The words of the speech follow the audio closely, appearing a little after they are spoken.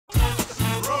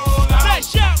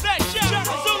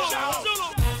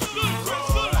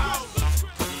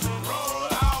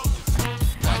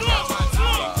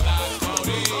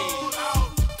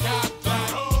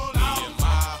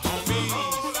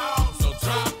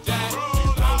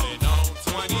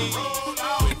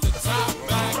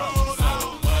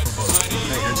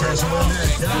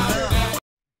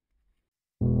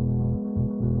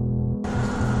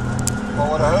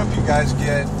guys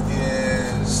get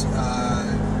is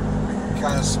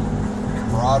kind of some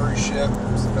camaraderie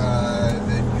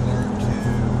that you learn to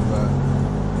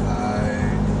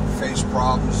face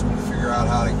problems and figure out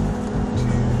how to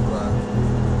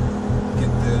get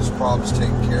those problems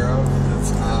taken care of.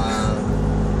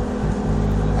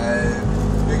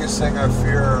 Biggest thing I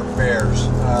fear are bears.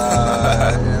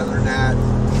 Other than that,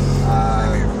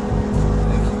 I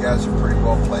think you guys are pretty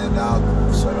well planned out,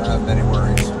 so I don't have many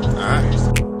worries. Alright.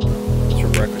 What's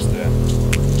your breakfast today?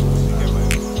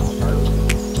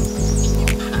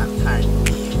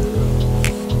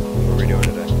 What are we doing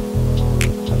today?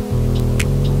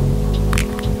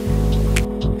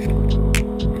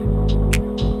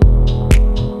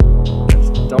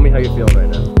 Tell me how you're feeling right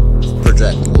now.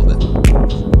 Project a little bit.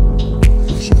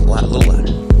 A little louder.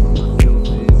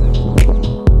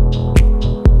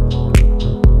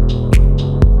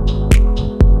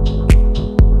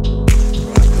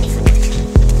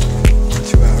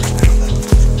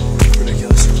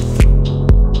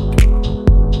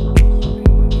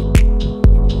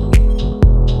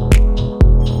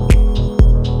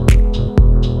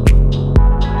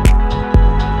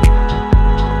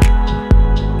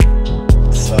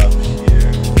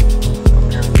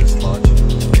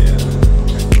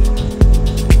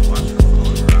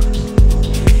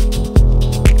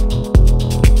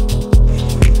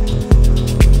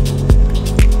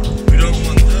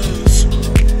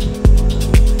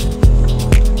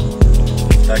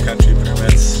 Country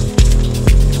permits.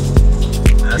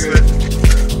 That's it.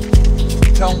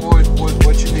 Tell them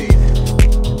what you need.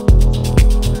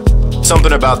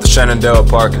 Something about the Shenandoah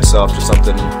Park itself, just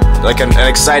something like an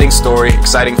exciting story,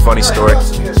 exciting, funny story. Alright. Now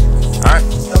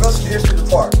about some history of the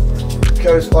park.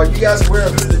 Because are you guys aware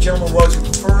of who the gentleman was who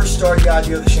first started the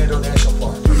idea of the Shenandoah National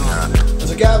Park?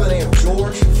 There's a guy by the name of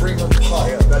George Freeman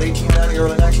Pollock, about 1890,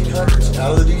 early 1900s,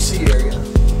 out of the DC area.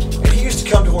 And he used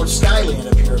to come towards Skyland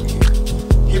up here every year.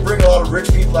 He'd bring a lot of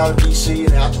rich people out of DC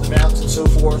and out to the mountains and so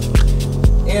forth.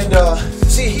 And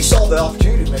see, he saw the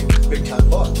opportunity to make big time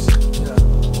bucks. You know,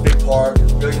 big park,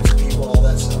 millions of people, and all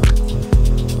that stuff.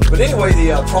 But anyway,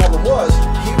 the problem was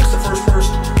he was the first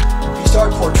person. He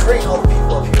started portraying all the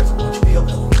people up here as a bunch of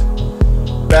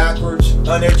hillbillies, backwards,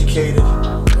 uneducated.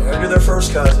 They're their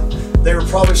first cousin. They were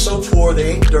probably so poor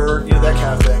they ate dirt, you know, that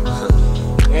kind of thing.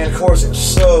 And of course, it was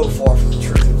so far from the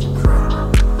truth. It was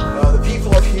incredible. The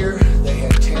people up here, they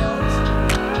had towns,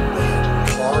 they had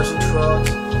cars and trucks.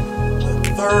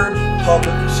 The third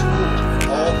public school in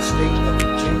all the state of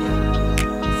Virginia.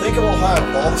 Think of Ohio,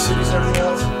 with all the cities and everything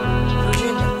else.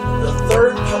 Virginia, the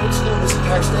third public school in this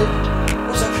entire state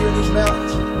was up here in these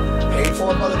mountains, paid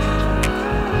for by the people.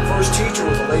 First teacher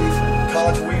was a lady from the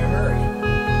College of William and Mary.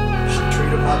 She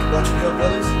treated them like a bunch of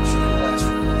hillbillies. She didn't last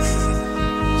for long.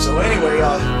 So anyway,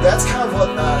 that's kind of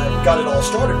what got it all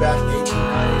started back in the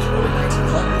 1890s, early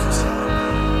 1900s and stuff.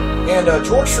 And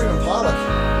George Freeman Pollock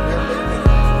never made a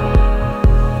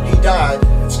penny. He died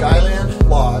at Skyland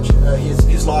Lodge.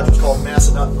 His lodge was called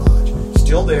Massanutten Lodge.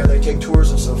 Still there. They take tours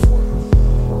and so forth.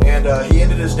 And he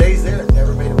ended his days there and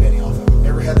never made a penny off of it.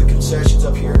 Never had the concessions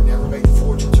up here. Never made the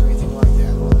fortunes or anything like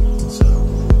that. So,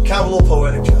 kind of a little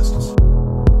poetic justice.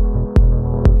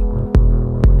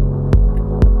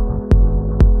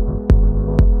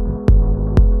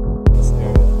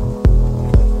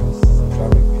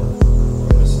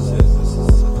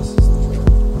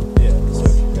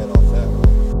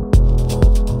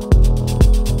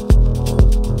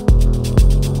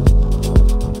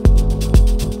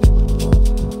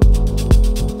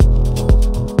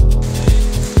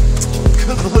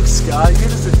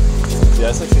 Yeah,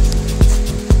 it's like